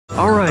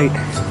Alright,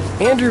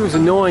 Andrew was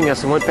annoying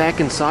us and went back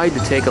inside to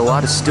take a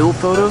lot of still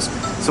photos,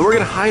 so we're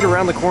gonna hide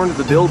around the corner of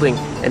the building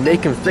and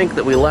make him think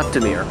that we left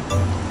him here.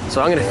 So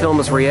I'm gonna film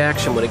his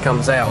reaction when it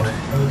comes out.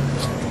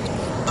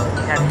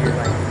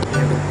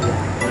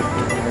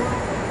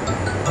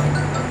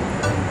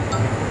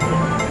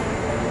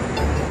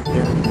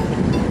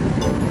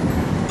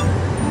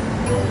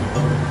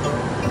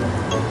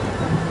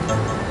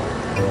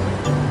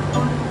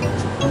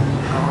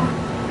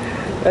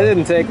 That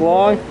didn't take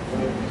long.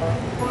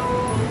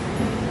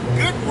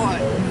 Good one.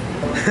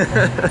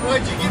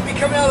 Why'd you get me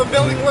coming out of the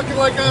building looking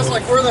like us?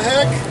 Like, where the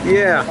heck?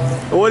 Yeah.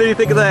 What do you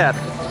think of that?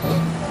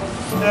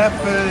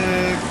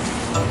 Epic.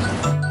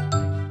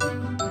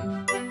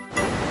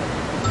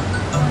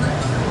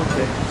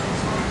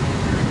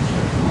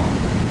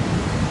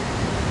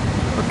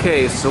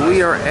 Okay, so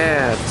we are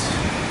at...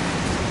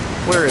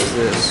 Where is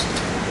this?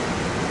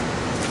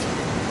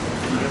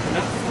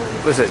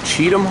 Was it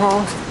Cheatham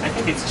Hall? I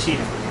think it's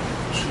Cheatham.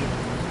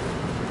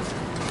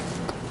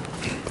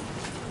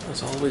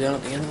 That's all the way down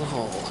at the end of the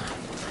hall.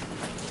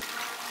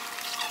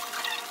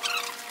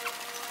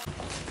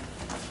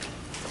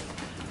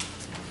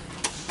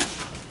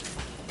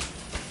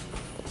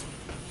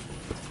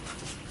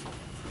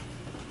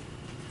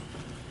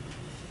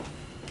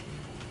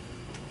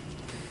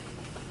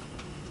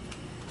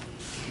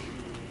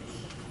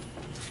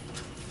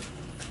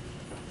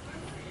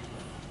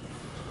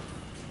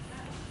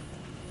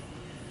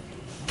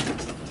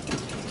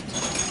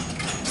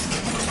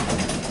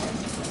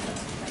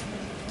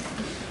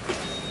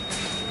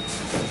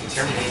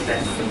 Terminate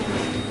that.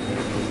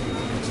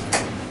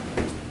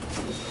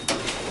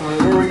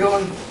 Alright, where are we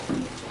going?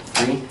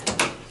 3.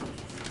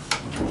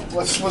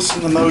 Let's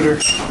listen to the motor.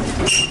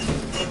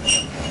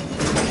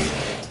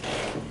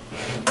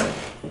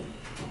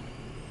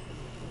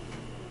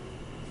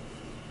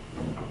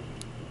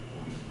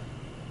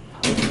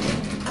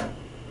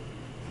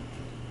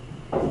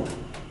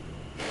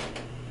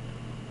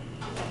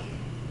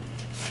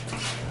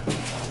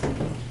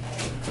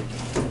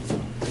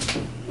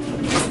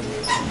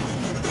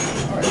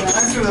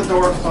 After the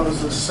door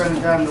closes, send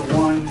it down to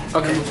 1. Okay.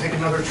 And we'll take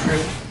another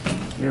trip.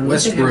 Man,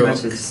 look at how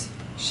much it's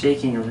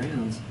shaking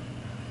around.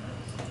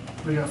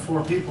 We got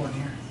 4 people in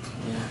here.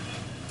 Yeah.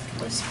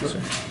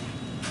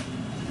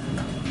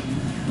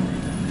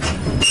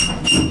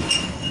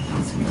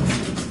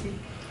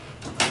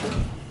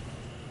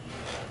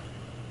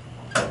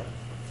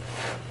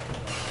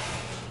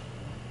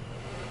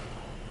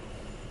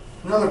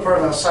 Another part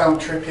about a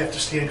silent trip, you have to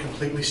stand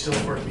completely still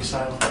for it to be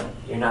silent.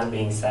 You're not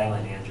being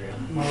silent, Andrew.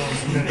 Well,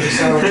 we're going to do a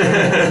silent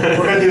trip.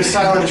 We're going to do a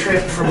silent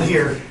trip from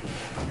here.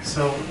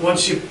 So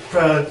once you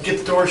get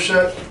the door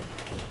shut,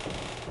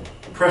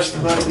 press the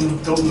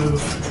button, don't move.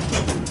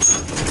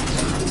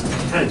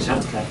 Kind of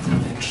jumped that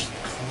time.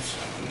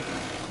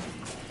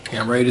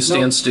 Yeah, I'm ready to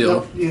stand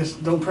still. Nope, yes,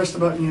 don't press the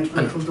button yet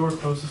until the door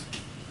closes.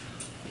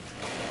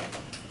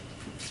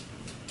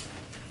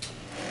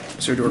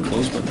 Is there a door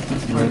closed button?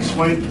 All right, just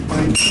wait.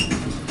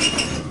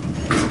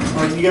 All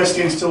right, you guys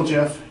stand still,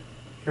 Jeff.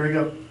 Here we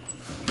go.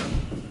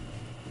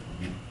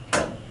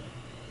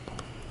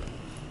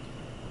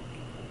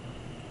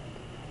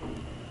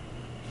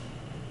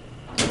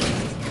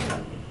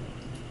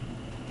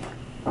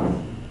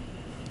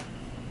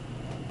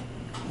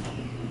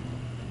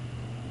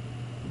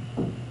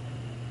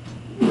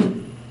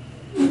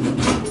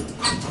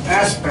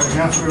 That's better.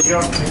 Now here we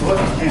go. Take a look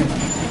again.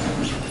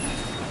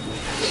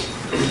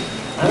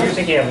 I don't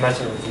think you have much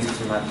of a view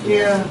from up here.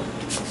 Yeah.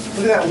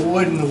 Look at that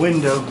wood in the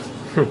window.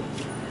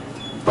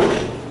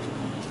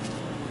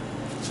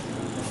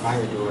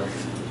 Fire door.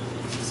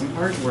 Some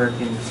hard work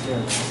in this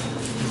here.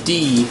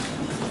 D.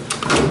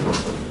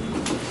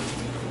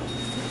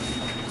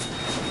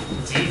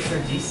 D for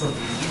diesel.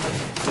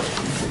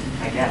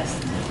 I guess.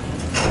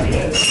 It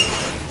is.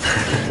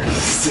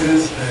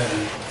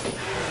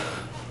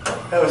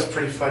 That was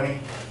pretty funny.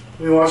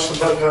 We watched the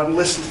bug out and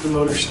listened to the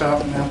motor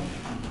stop now.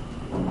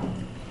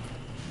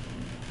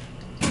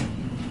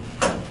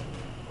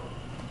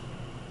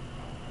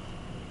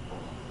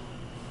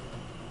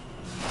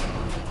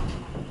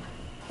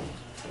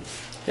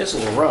 It's a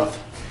little rough.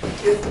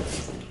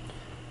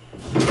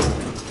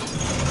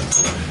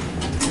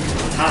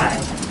 Tie.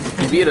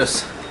 You beat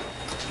us.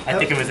 I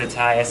think it was a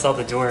tie. I saw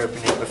the door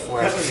opening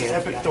before. That was an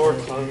epic door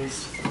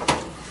close.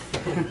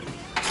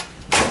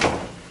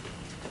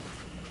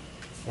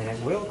 And it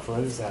will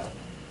close up.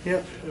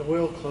 Yep, it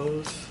will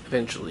close.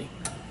 Eventually.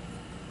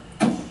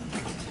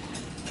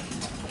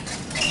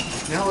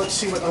 Now let's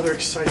see what other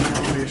exciting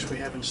elevators we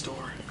have in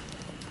store.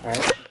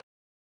 Alright.